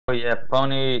So yeah,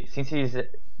 p0ni, since he's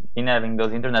been having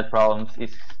those internet problems,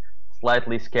 he's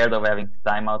slightly scared of having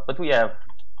timeout. But we have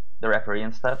the referee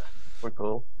and stuff. We're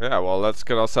cool. Yeah, well, let's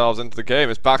get ourselves into the game.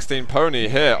 It's Baksteen p0ni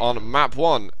here on map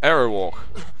 1, Aero Walk.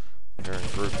 Here in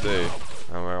Group D.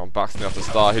 And we're on Baksteen off the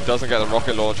start. He doesn't get the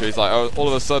rocket launcher. He's like, oh, all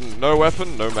of a sudden, no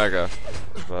weapon, no mega.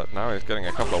 But now he's getting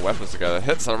a couple of weapons together.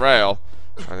 Hits a rail.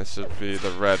 And this should be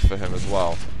the red for him as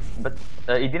well. But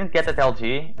he didn't get that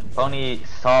LG. p0ni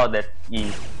saw that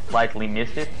he slightly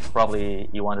missed it. Probably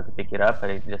he wanted to pick it up, but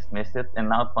he just missed it. And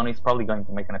now p0ni is probably going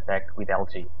to make an attack with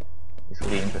LG. This will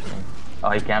be interesting.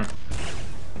 Oh, he can't.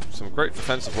 Some great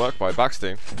defensive work by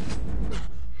Baksteen.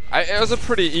 It was a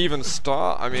pretty even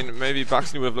start. I mean, maybe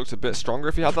Baksteen would have looked a bit stronger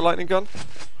if he had the lightning gun.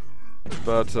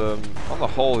 But on the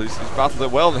whole, he's battled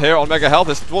it well. And here on Mega Health,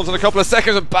 this spawns in a couple of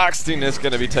seconds, and Baksteen is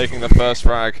going to be taking the first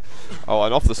frag. Oh,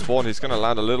 and off the spawn, he's going to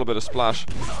land a little bit of splash.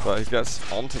 But he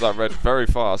gets onto that red very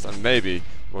fast, and maybe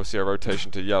we'll see a rotation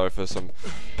to yellow for some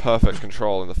perfect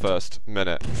control in the first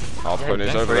minute. Oh, p0ni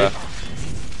is over there.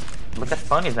 Look at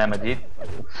p0ni's damage.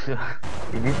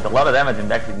 He did a lot of damage, and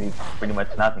Baksteen did pretty much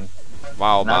nothing.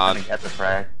 Wow, Not man. gonna get the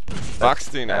frag.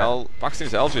 Baksteen's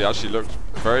LG actually looked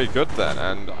very good then,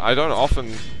 and I don't often,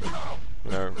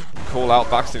 you know, call out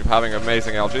Baksteen for having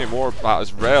amazing LG. More about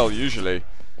his rail usually.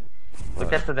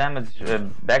 Look at the damage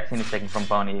Baksteen is taking from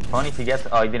p0ni. p0ni, if he gets,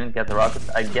 oh, he didn't get the rockets.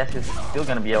 I guess he's still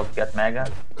gonna be able to get mega.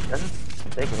 Doesn't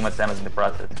take as much damage in the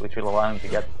process, which will allow him to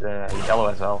get yellow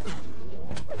as well.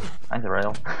 Find the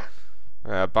rail.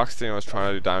 Yeah, Baksteen was trying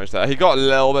to do damage there. He got a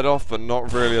little bit off, but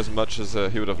not really as much as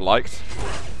he would have liked.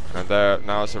 And there,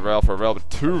 now it's a rail for a rail, but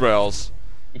 2 rails.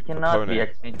 He cannot be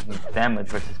exchanging damage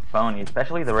versus p0ni,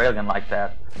 especially the railgun like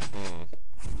that.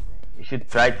 He should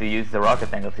try to use the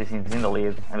rocket angle since he's in the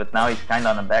lead, but now he's kind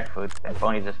of on a back foot, and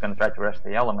p0ni is just going to try to rush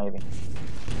the yellow maybe.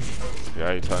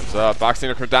 Yeah, he turns up. Baksteen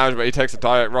looking for damage, but he takes a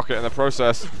direct rocket in the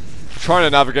process. Trying to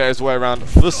navigate his way around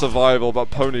for survival,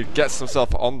 but p0ni gets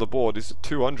himself on the board. He's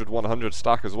 200-100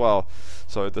 stack as well,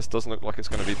 so this doesn't look like it's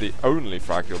going to be the only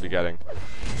frag he'll be getting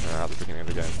at the beginning of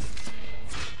the game.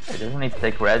 He doesn't need to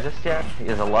take Regis yet. He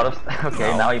has a lot of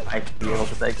okay, now he might be able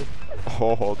to take it.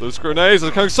 Oh, those grenades are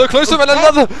coming so close to him, and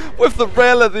another with the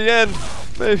rail at the end.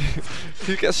 Maybe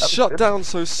he gets shut down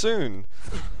so soon.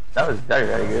 That was very,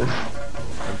 very good.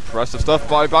 Impressive stuff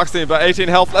by Baksteen, but 18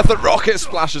 health left. The rocket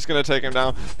splash is going to take him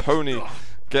down. p0ni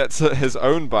gets his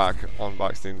own back on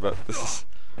Baksteen, but this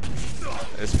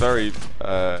is very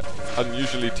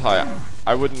unusually tight.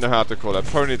 I wouldn't know how to call it.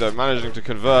 p0ni though managing to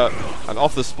convert, and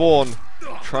off the spawn,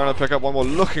 trying to pick up one more,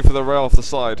 looking for the rail off the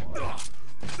side.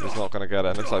 He's not going to get it.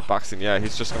 It looks like Baksteen, yeah,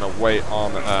 he's just going to wait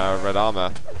on red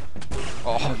armor.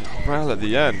 Oh, rail at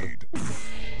the end.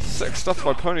 Sick stuff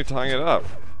by p0ni tying it up.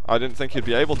 I didn't think he'd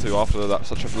be able to after that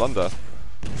such a blunder.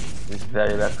 It's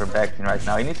very bad for Baksteen right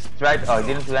now. He needs to try. Oh, he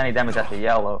didn't do any damage at the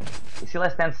yellow. He still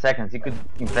has 10 seconds. He could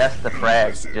invest the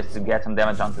frag just to get some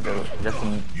damage onto the. Just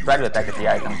to try to attack at the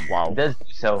item. Wow. He does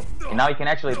do so. And now he can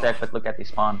actually attack, but look at the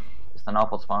spawn. Just an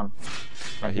awful spawn.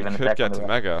 He could get to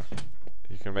mega.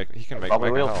 He can make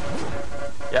mega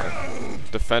health. Yeah.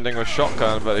 Defending with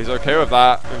shotgun, but he's okay with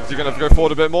that. Is he going to go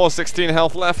forward a bit more? 16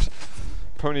 health left.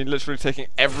 p0ni literally taking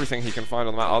everything he can find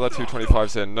on that. Are there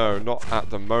 225s here? No, not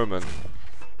at the moment.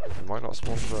 He might not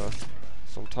spawn for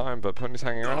some time, but p0ni's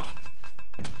hanging around.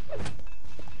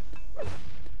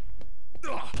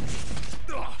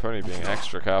 p0ni being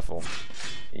extra careful.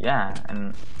 Yeah,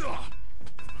 and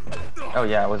oh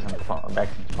yeah, I wasn't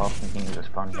Baksteen's fault thinking he was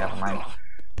spawning. Never mind.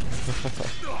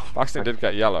 Baksteen did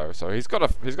get yellow, so he's got a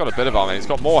bit of armor. He's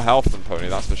got more health than p0ni,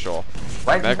 that's for sure.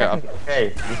 Why is mega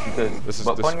okay? This is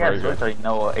p0ni has literally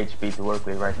no HP to work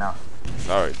with right now.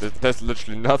 No, there's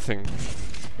literally nothing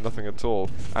at all.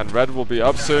 And red will be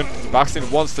up soon. Baksteen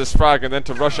wants this frag and then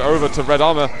to rush over to red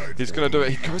armor. He's gonna do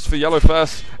it. He goes for yellow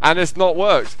first, and it's not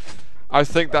worked. I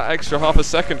think that extra half a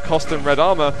second cost him red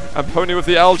armor, and p0ni with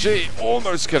the LG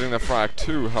almost getting the frag.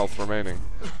 2 health remaining.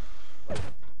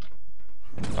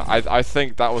 I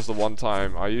think that was the one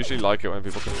time. I usually like it when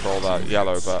people control that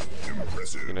yellow, but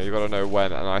you know, you gotta know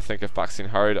when. And I think if Baksteen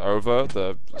hurried over,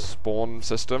 the spawn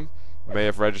system may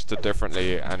have registered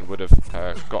differently and would have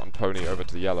gotten p0ni over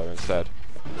to the yellow instead.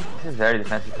 This is very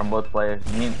defensive from both players.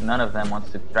 None of them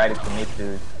wants to try to commit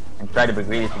to and try to be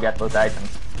greedy to get both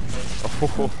items.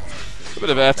 Oh, a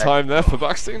bit of airtime there for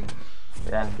Baksteen.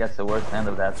 Yeah, gets the worst end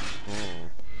of that.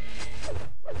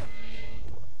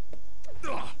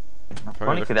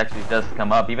 p0ni could actually just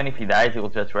come up. Even if he dies, he will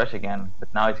just rush again.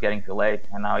 But now it's getting too late,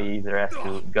 and now he either has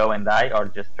to go and die or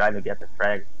just try to get the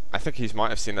frag. I think he might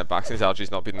have seen that Baksteen's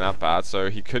LG's not been that bad, so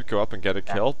he could go up and get a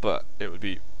kill, but it would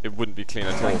be it wouldn't be clean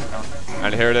at all.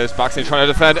 And here it is, Baksteen trying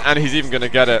to defend, and he's even going to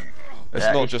get it. It's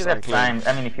not just unclean.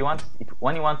 I mean,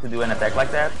 when you want to do an attack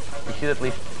like that, you should at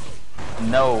least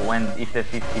know if the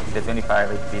 25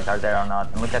 HPs are there or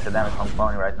not. And look at the damage from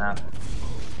p0ni right now.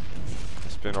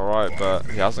 It's been alright, but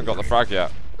he hasn't got the frag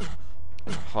yet.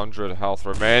 100 health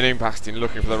remaining. Baksteen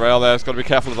looking for the rail there. He's got to be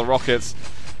careful of the rockets.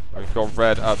 We've got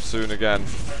red up soon again.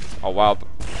 Oh wow,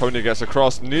 p0ni gets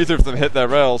across. Neither of them hit their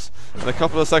rails. And a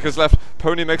couple of seconds left.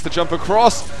 p0ni makes the jump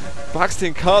across.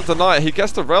 Baksteen can't deny it. He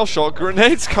gets the rail shot.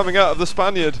 Grenades coming out of the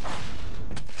Spaniard.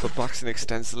 But Baksteen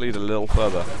extends the lead a little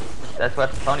further. That's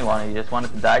what p0ni wanted. He just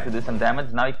wanted to die to do some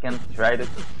damage. Now he can try to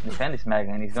defend this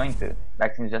mega, and he's going to.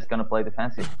 Baksteen just gonna play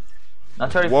defensive.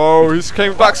 Not sure. Whoa, he's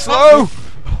came back slow.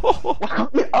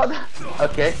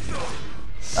 Okay.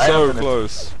 So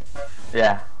close.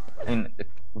 Yeah. I mean, a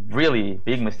really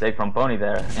big mistake from p0ni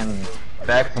there, and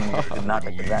Baksteen did not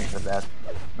take advantage of that.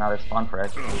 Now there's spawn for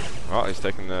it. Well, he's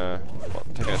taking it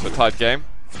to a tight game.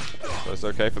 So it's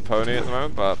okay for p0ni at the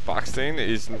moment, but Baksteen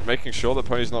is making sure that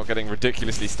p0ni's not getting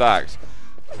ridiculously stacked.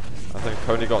 I think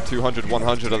p0ni got 200,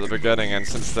 100 at the beginning, and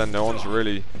since then no one's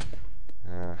really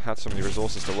had so many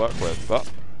resources to work with, but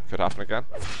could happen again.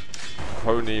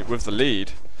 p0ni with the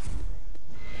lead.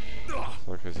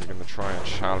 Look, is he going to try and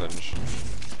challenge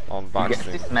on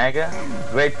Baksteen? This mega,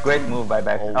 great move by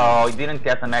Baksteen. Oh, he didn't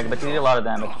get the mega, but he did a lot of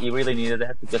damage. He really needed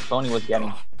that because p0ni was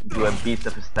getting to a beast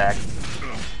of a stack.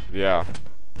 Yeah.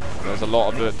 There's a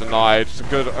lot of it denied. It's a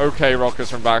good, okay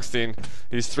rockets from Baksteen.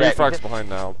 He's 3 frags behind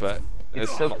now, but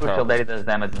it's so crucial that he does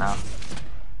damage now.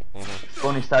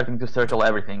 p0ni's starting to circle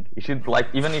everything. You should, like,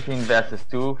 even if he invests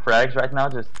 2 frags right now,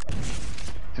 just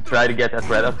to try to get that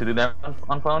red up to do damage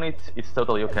on p0ni, it's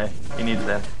totally okay. He needs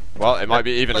that. Well, it might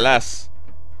be even less.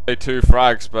 2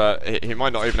 frags, but he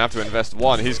might not even have to invest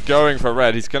 1. He's going for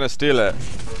red. He's going to steal it.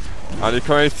 And he's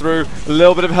coming through, a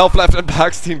little bit of health left, and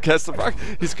Baksteen gets the frag.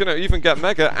 He's going to even get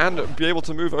mega and be able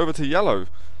to move over to yellow.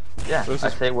 Yeah, so I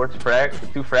say worst frag,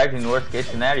 2 frags in worst case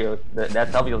scenario.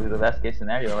 That's obviously the best case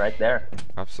scenario right there.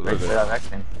 Absolutely.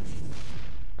 Baksteen.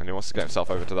 And he wants to get himself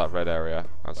over to that red area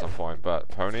at some point. But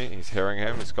p0ni, he's hearing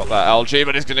him. He's got that LG,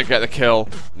 but he's going to get the kill.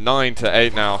 9 to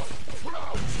 8 now.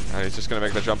 And he's just going to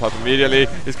make the jump up immediately.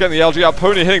 He's getting the LG out.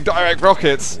 p0ni hitting direct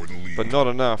rockets, but not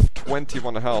enough.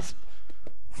 21 health.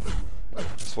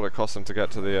 That's what it cost him to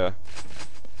get to the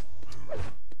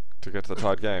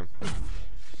tied game.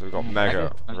 So we've got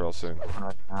mega real soon.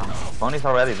 p0ni's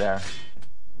already there.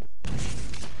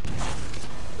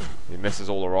 He misses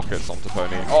all the rockets onto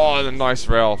p0ni. Oh, and a nice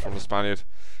rail from the Spaniard.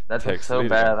 That was so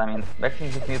bad. I mean,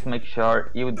 Baksteen just needs to make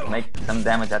sure he would make some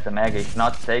damage at the mega. If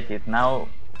not, take it. Now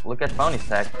look at p0ni's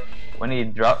stack. When he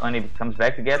comes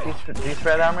back to get this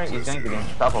red armor, he's going to be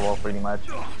unstoppable pretty much.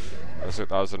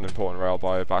 That was an important rail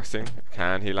by Baksteen.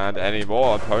 Can he land any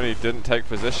more? p0ni didn't take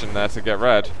position there to get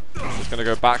red. He's going to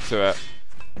go back to it.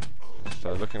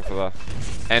 So looking for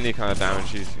any kind of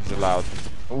damage he's allowed.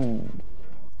 Ooh.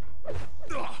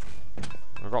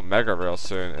 We've got mega real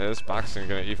soon. Is Baksteen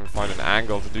going to even find an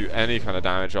angle to do any kind of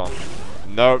damage on?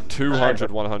 Nope,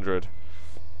 200, 100.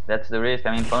 That's the risk.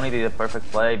 I mean, p0ni did a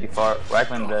perfect play before, right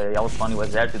when the yellow p0ni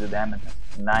was there to do damage.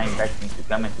 9 Baksteen to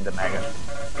come into the mega.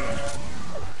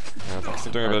 Yeah,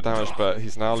 Baksteen doing a bit of damage, but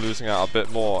he's now losing out a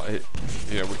bit more.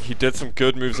 He did some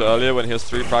good moves earlier when he was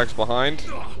 3 frags behind.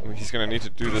 He's going to need to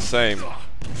do the same.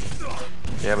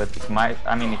 Yeah, but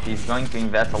if he's going to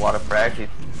invest a lot of frags,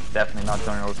 it's definitely not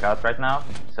going to work out right now.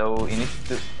 So he needs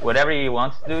to, whatever he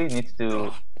wants to do, he needs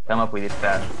to come up with it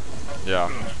fast.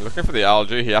 Yeah, looking for the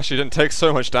LG. He actually didn't take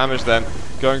so much damage then.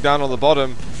 Going down on the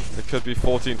bottom, it could be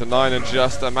 14 to 9 in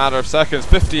just a matter of seconds.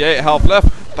 58 health left.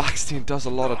 Baksteen does a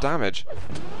lot of damage.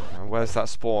 And where's that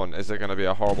spawn? Is it going to be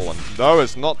a horrible one? No,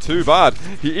 it's not too bad.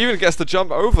 He even gets to jump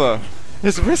over.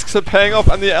 His risks are paying off,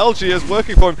 and the LG is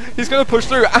working for him. He's going to push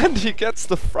through, and he gets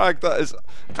the frag. That is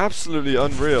absolutely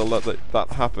unreal that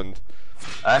happened.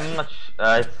 I'm not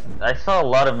I saw a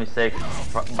lot of mistakes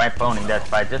by p0ni in that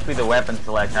fight, just with the weapon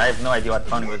selection. I have no idea what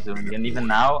p0ni was doing, and even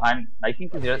now, I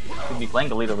think he just should be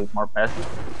playing a little bit more passive.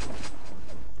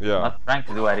 Yeah. Not trying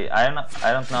to do anything. I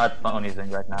don't know what p0ni is doing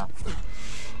right now.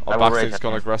 Oh, Baksteen's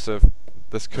gone aggressive.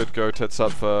 This could go tits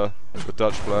up for the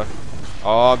Dutch player.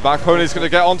 Oh, back p0ni's going to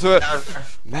get onto it.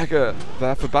 Mega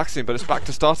there for Baksteen, but it's back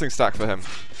to starting stack for him.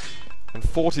 And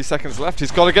 40 seconds left.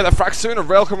 He's got to get the frag soon. A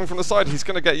rail coming from the side. He's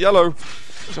going to get yellow.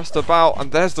 Just about.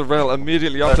 And there's the rail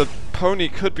immediately after.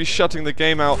 p0ni could be shutting the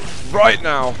game out right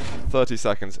now. 30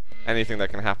 seconds. Anything that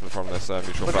can happen from this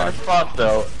neutral Look frag. at the spot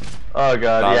though. Oh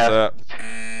god, That's it.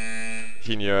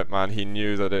 He knew it, man. He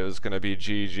knew that it was going to be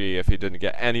GG if he didn't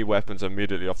get any weapons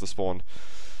immediately off the spawn.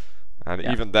 And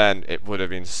even then, it would have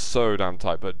been so damn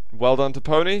tight. But well done to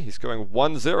p0ni. He's going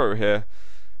 1-0 here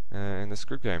in this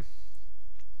group game.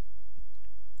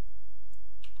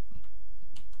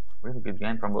 Really good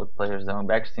game from both players though.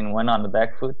 Baksteen went on the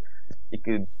back foot.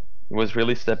 He was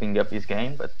really stepping up his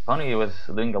game, but p0ni was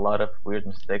doing a lot of weird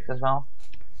mistakes as well.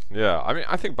 Yeah, I mean,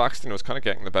 I think Baksteen was kind of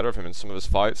getting the better of him in some of his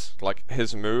fights. Like,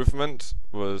 his movement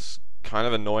was kind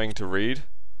of annoying to read.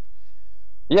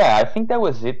 Yeah, I think that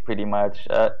was it pretty much.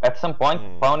 At some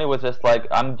point, p0ni was just like,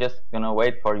 I'm just gonna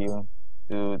wait for you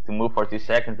to move for 2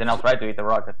 seconds, then I'll try to hit the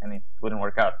rocket, and it wouldn't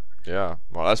work out. Yeah,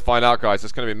 well, let's find out, guys.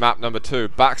 It's going to be map number 2,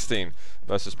 Baksteen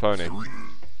versus p0ni.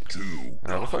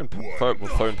 We'll phone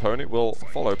p0ni. We'll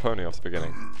follow p0ni off the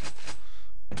beginning.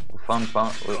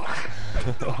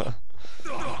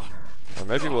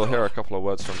 Maybe we'll hear a couple of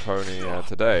words from p0ni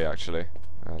today, actually,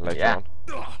 later on.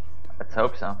 Let's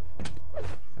hope so.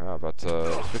 Yeah, but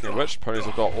speaking of which, p0ni's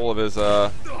got all of his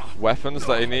weapons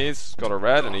that he needs. He's got a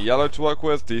red and a yellow to work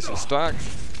with, decent stack.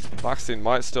 Baksteen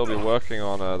might still be working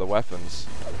on the weapons.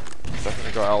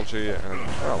 Definitely got LG and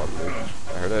well, I believe.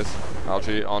 There it is.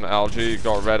 LG on LG.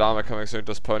 Got red armor coming soon.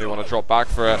 Does p0ni want to drop back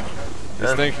for it?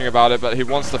 He's thinking about it, but he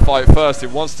wants to fight first. He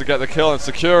wants to get the kill and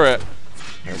secure it.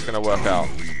 And it's going to work out.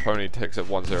 p0ni takes it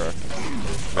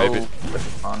 1-0. Maybe.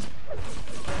 Oh,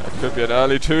 it could be an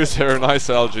early 2-0. Nice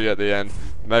LG at the end.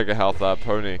 Mega health there,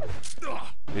 p0ni.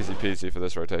 Easy peasy for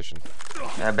this rotation.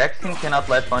 Yeah, Baksteen cannot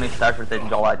let p0ni start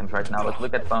rotating all items right now, but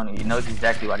look at p0ni. He knows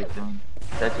exactly what he's doing.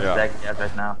 That's exactly it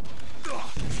right now.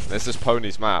 This is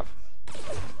p0ni's map.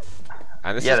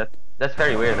 And this is that's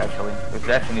very weird actually. Because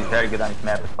Baksteen is very good on his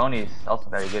map, but p0ni is also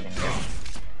very good in here.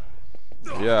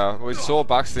 Yeah, we saw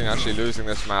Baksteen actually losing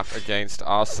this map against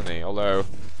p0ni, although,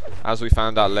 as we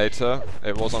found out later,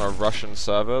 it was on a Russian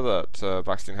server that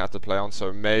Baksteen had to play on,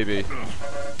 so maybe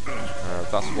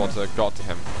that's what got to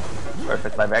him.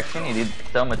 Perfect by Baksteen, he did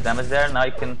so much damage there, now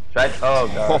he can try to... Oh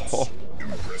god.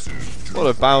 What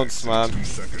a bounce, man.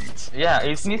 Yeah,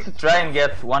 he needs to try and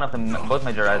get one of the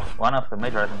major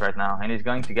items right now, and he's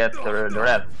going to get the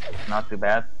red. Not too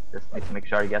bad. Just needs to make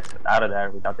sure he gets out of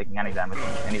there without taking any damage,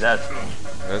 and he does.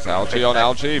 There's LG on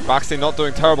LG. Baksteen not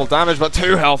doing terrible damage, but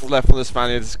 2 health left on the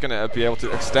Spaniard. He's going to be able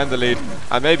to extend the lead,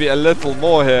 and maybe a little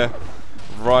more here.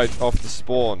 Right off the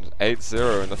spawn.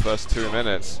 8-0 in the first 2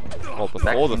 minutes. Well,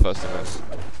 before the first 2 minutes.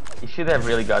 He should have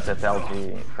really got that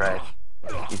LG frag.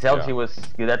 His LG was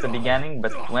good at the beginning,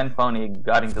 but when p0ni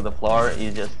got into the floor, he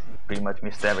just pretty much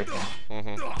missed everything.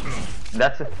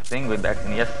 That's the thing with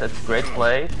Baksteen. Yes, that's great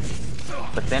play,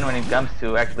 but then when it comes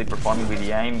to actually performing with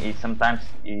the aim, he can't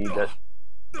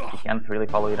really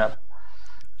follow it up.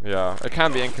 Yeah, it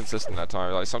can be inconsistent at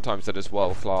times. Like sometimes it is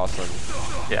world class,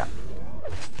 and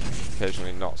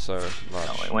occasionally not so much.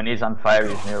 No, when he's on fire,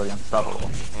 he's nearly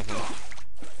unstoppable.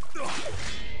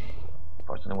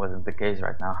 Unfortunately, wasn't the case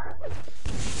right now.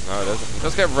 No, it isn't.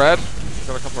 Let's get red.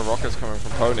 Got a couple of rockets coming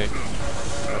from p0ni.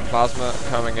 Plasma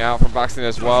coming out from Baksteen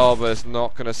as well, but it's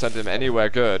not going to send him anywhere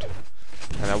good.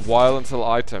 And a while until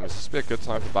items. This would be a good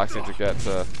time for Baksteen to get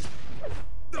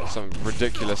some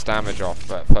ridiculous damage off,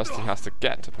 but first he has to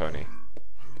get to p0ni.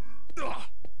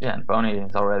 Yeah, and p0ni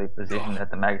is already positioned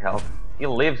at the mag health. He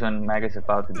lives when mag is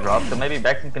about to drop, so maybe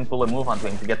Baksteen can pull a move onto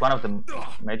him to get one of the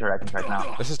major items right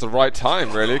now. This is the right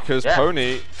time, really, because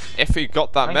p0ni, if he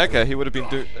got that mega, he would have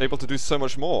been able to do so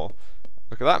much more.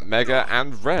 Look at that, mega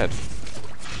and red.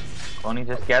 p0ni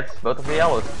just gets both of the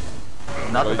yellows.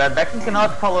 Not too bad. Baksteen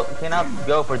cannot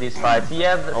go for these fights. He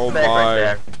has the stack right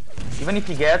there. Even if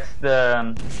he gets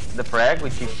the frag,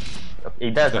 which he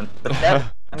doesn't, but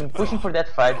that, I mean, pushing for that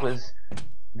fight was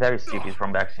very stupid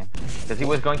from Baksteen, because he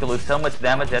was going to lose so much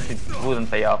damage that it wouldn't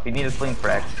pay off. He needed clean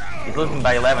frags. He's losing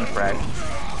by 11 frags.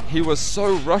 He was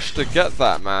so rushed to get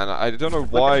that, man. I don't know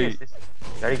why.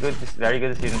 Very good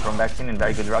decision from Baksteen and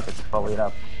very good rockets to follow it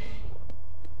up.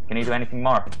 Can he do anything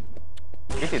more?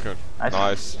 Hit it.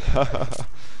 Nice.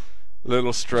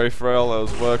 Little strafe rail,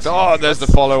 those works. Oh, there's the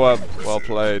follow-up. Well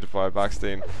played by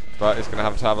Baksteen. But he's going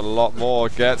to have a lot more.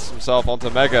 Gets himself onto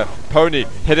Mega. p0ni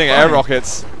hitting air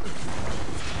rockets.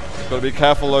 Got to be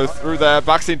careful though through there.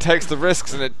 Baksteen takes the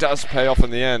risks and it does pay off in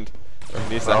the end. He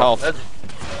needs the health.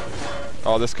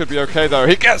 Oh, this could be okay though.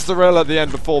 He gets the rail at the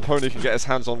end before p0ni can get his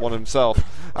hands on one himself.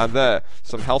 And there,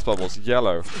 some health bubbles.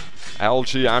 Yellow.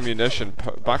 LG ammunition.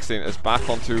 Baksteen is back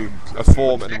onto a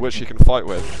form in which he can fight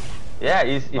with. Yeah,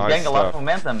 he's getting a lot of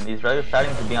momentum. He's really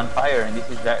starting to be on fire, and this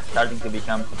is starting to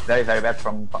become very, very bad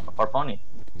for p0ni.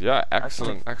 Yeah,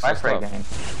 excellent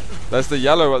stuff. There's the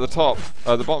yellow at the top,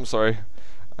 the bottom, sorry.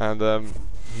 And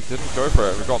he didn't go for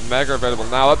it. We've got Mega available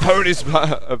now. p0ni's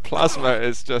plasma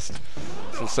is just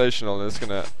sensational, and it's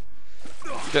gonna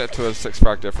get it to a 6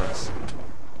 frag difference.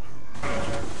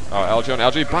 Oh, LG on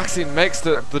LG. Baksteen makes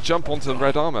the jump onto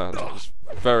red armor. That was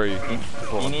very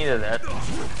He needed that.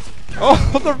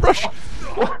 Oh, the rush!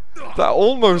 That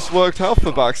almost worked out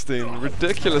for Baksteen.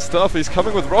 Ridiculous stuff. He's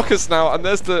coming with rockets now, and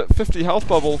there's the 50 health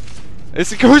bubble.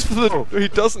 He goes for the... He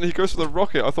doesn't. He goes for the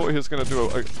rocket. I thought he was going to do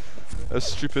a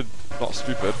stupid... Not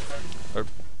stupid.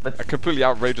 A completely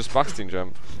outrageous Baksteen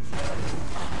jump.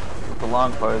 Too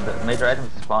long for the major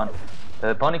items to spawn.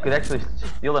 p0ni could actually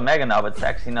steal the Mega now, but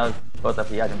Baksteen knows both of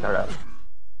the items are up.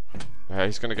 Yeah,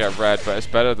 he's going to get red, but it's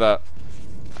better that...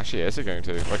 Actually, is he going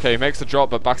to? Okay, he makes the drop,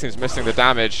 but Baksteen's missing the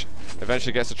damage.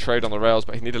 Eventually gets a trade on the rails,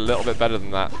 but he needed a little bit better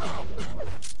than that.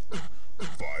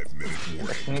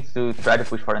 Baksteen needs to try to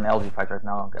push for an LG fight right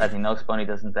now, as he knows p0ni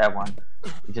doesn't have one.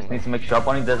 He just needs to make sure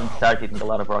p0ni doesn't start hitting a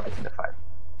lot of rockets in the fight.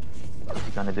 How's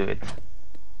he gonna do it?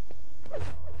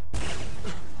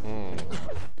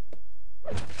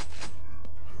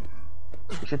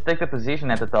 We should take the position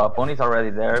at the top. p0ni's already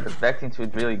there, but Baksteen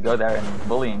should really go there and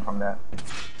bully him from there.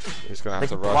 He's gonna have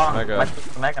to rush Mega.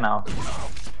 Mega now.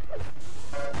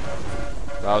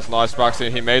 That was nice,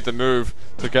 Baksteen. He made the move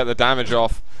to get the damage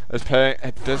off.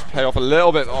 It does pay off a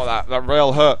little bit. Oh, that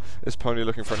rail hurt. Is p0ni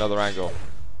looking for another angle?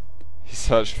 He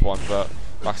searched one, but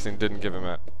Baksteen didn't give him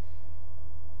it.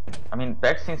 I mean,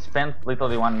 Baksteen spent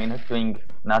literally 1 minute doing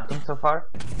nothing so far.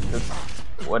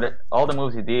 All the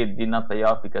moves he did not pay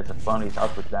off because of p0ni's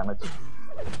output damage.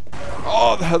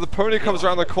 Oh, the p0ni comes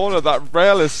around the corner. That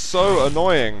rail is so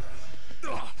annoying.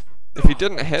 If he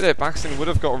didn't hit it, Baksteen would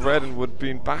have got red and would have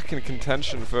been back in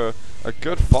contention for a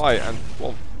good fight. And,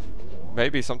 well,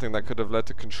 maybe something that could have led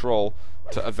to control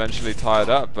to eventually tie it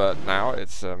up. But now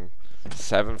it's 7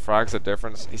 frags of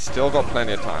difference. He's still got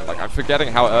plenty of time. Like, I'm forgetting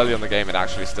how early on the game it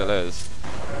actually still is.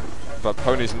 But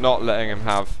p0ni's not letting him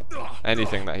have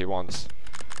anything that he wants.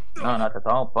 No, not at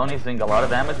all. p0ni's doing a lot of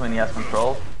damage when he has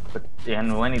control.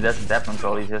 And when he doesn't have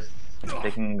control, he's just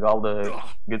taking all the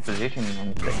good position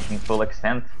and taking full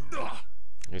extent.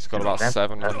 He's got about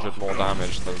 700 more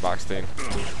damage than Baksteen.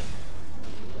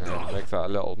 Yeah, make that a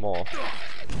little more.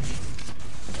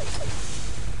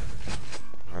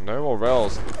 And no more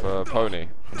rails for p0ni.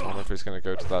 I wonder if he's going to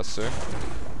go to that soon.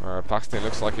 Baksteen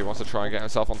looks like he wants to try and get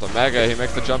himself onto Mega. He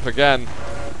makes the jump again.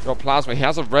 Got Plasma. He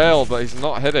has a rail, but he's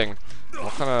not hitting.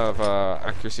 What kind of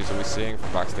accuracies are we seeing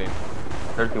from Baksteen?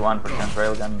 31%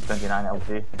 railgun, 29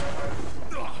 LT.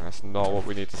 That's not what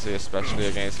we need to see, especially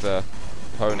against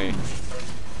p0ni.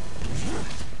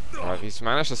 Alright, he's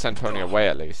managed to send p0ni away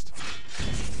at least.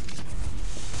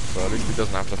 So at least he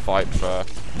doesn't have to fight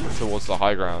towards the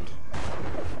high ground.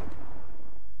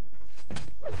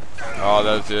 Oh,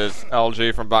 there's his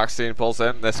LG from Baksteen pulls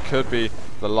in. This could be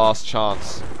the last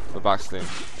chance for Baksteen.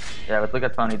 Yeah, but look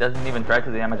at p0ni. He doesn't even try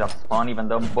to damage off spawn, even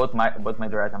though both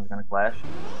major items gonna clash.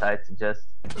 Decides to just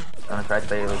gonna try to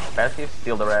play with passive,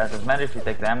 steal the rest. Doesn't matter if you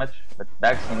take damage, but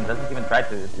Baksteen doesn't even try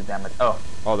to do damage.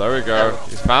 Oh, there we go.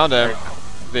 He's found him.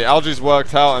 The LG's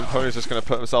worked out, and p0ni's just gonna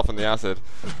put himself in the acid.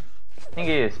 The thing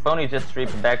is, p0ni just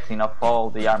stripped Baksteen of all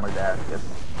the armor there.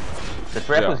 The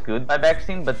trap was good by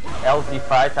Baksteen, but LG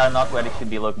fights are not what he should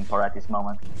be looking for at this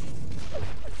moment.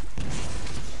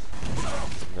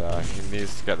 Yeah, he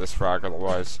needs to get this frag,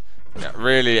 otherwise, yeah,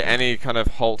 really, any kind of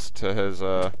halt to his,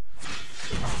 or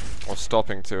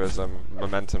stopping to his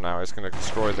momentum now is going to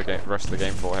destroy the rest of the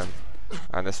game for him.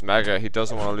 And this Mega, he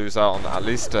doesn't want to lose out on at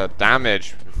least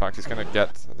damage. In fact, he's going to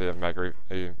get the Mega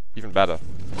even better.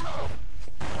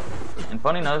 And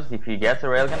p0ni knows if he gets a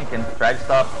railgun, he can try to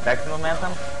stop Baksteen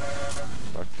momentum.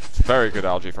 Very good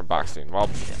LG from Baksteen. Well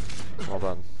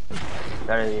done.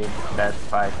 Very bad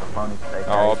fight for p0ni to take.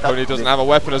 Oh, p0ni doesn't have a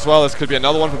weapon as well. This could be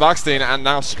another one for Baksteen, and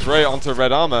now straight onto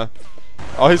red armor.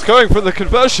 Oh, he's going for the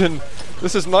conversion.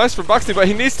 This is nice for Baksteen, but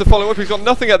he needs to follow up. He's got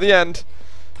nothing at the end.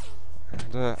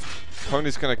 And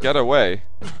p0ni's going to get away.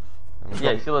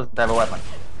 Yeah, he still doesn't have a weapon.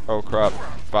 Oh crap.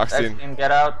 Baksteen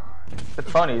get out. But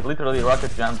p0ni literally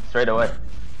rocket jumped straight away.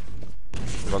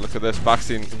 But look at this,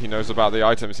 Baksteen, he knows about the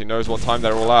items, he knows what time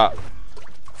they're all at.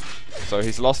 So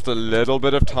he's lost a little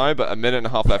bit of time, but a minute and a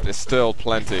half left is still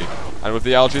plenty. And with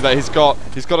the LG that he's got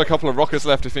a couple of rockets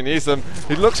left if he needs them.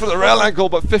 He looks for the rail angle,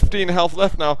 but 15 health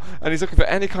left now, and he's looking for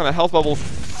any kind of health bubble.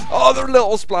 Oh, the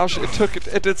little splash,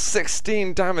 it did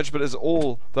 16 damage, but it's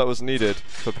all that was needed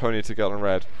for p0ni to get on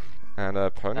red. And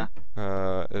p0ni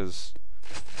is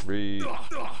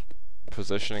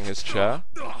repositioning his chair.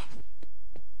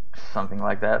 Something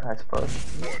like that, I suppose.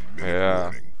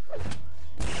 Yeah.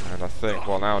 And I think,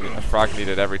 well, now a frag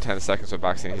needed every 10 seconds for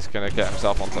Baksteen. He's going to get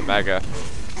himself onto Mega.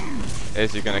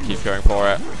 Is he going to keep going for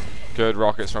it? Good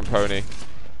rockets from p0ni.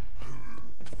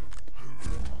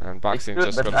 And It's Baksteen good,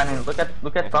 just but got. I mean, look at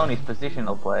p0ni's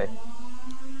positional play.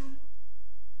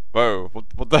 Whoa!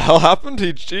 What the hell happened?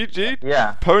 He GG'd?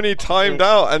 Yeah. p0ni timed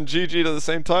out and GG'd at the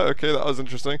same time. Okay, that was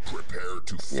interesting.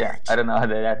 Yeah, I don't know how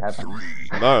that happened.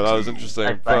 No, that was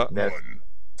interesting. But That.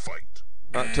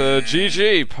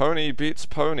 GG, p0ni beats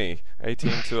p0ni,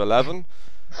 18-11.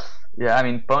 Yeah, I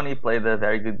mean, p0ni played a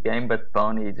very good game, but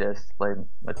p0ni just played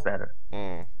much better.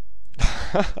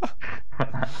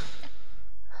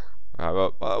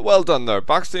 Well done though.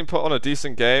 Baksteen put on a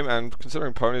decent game, and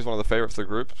considering p0ni is one of the favorites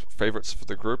for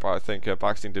the group, I think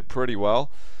Baksteen did pretty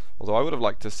well. Although I would have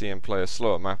liked to see him play a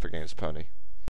slower map against p0ni.